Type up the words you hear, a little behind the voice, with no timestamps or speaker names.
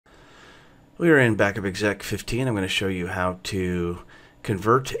We are in Backup Exec 15. I'm going to show you how to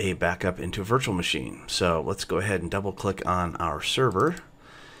convert a backup into a virtual machine. So let's go ahead and double click on our server,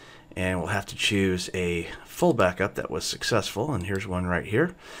 and we'll have to choose a full backup that was successful, and here's one right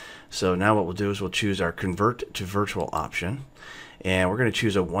here. So now what we'll do is we'll choose our convert to virtual option, and we're going to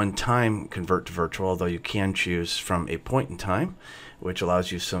choose a one-time convert to virtual, although you can choose from a point in time, which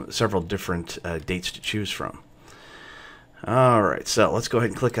allows you several different dates to choose from. Alright, so let's go ahead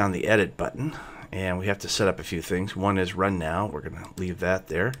and click on the edit button, and we have to set up a few things. One is run now. We're going to leave that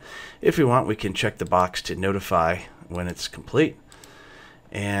there. If we want, we can check the box to notify when it's complete.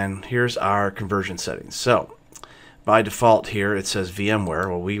 And here's our conversion settings. So by default here it says VMware.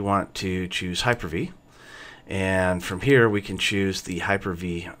 Well, we want to choose Hyper-V, and from here we can choose the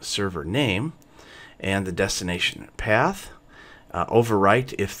Hyper-V server name and the destination path.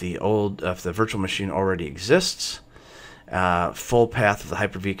 Overwrite if the virtual machine already exists. Full path of the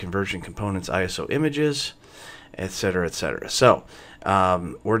Hyper-V conversion components, ISO images, etc., etc. So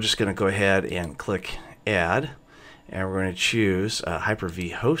we're just going to go ahead and click Add, and we're going to choose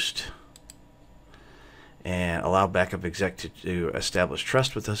Hyper-V host and allow Backup Exec to establish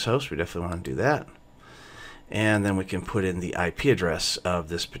trust with this host. We definitely want to do that. And then we can put in the IP address of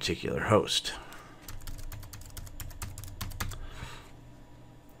this particular host.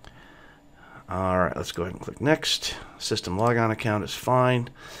 Alright, let's go ahead and click Next. System logon account is fine.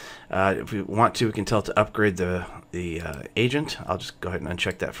 If we want to, we can tell it to upgrade the agent. I'll just go ahead and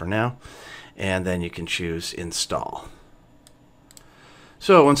uncheck that for now. And then you can choose Install.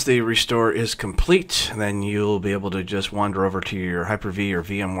 So once the restore is complete, then you'll be able to just wander over to your Hyper-V or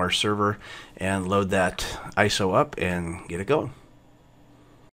VMware server and load that ISO up and get it going.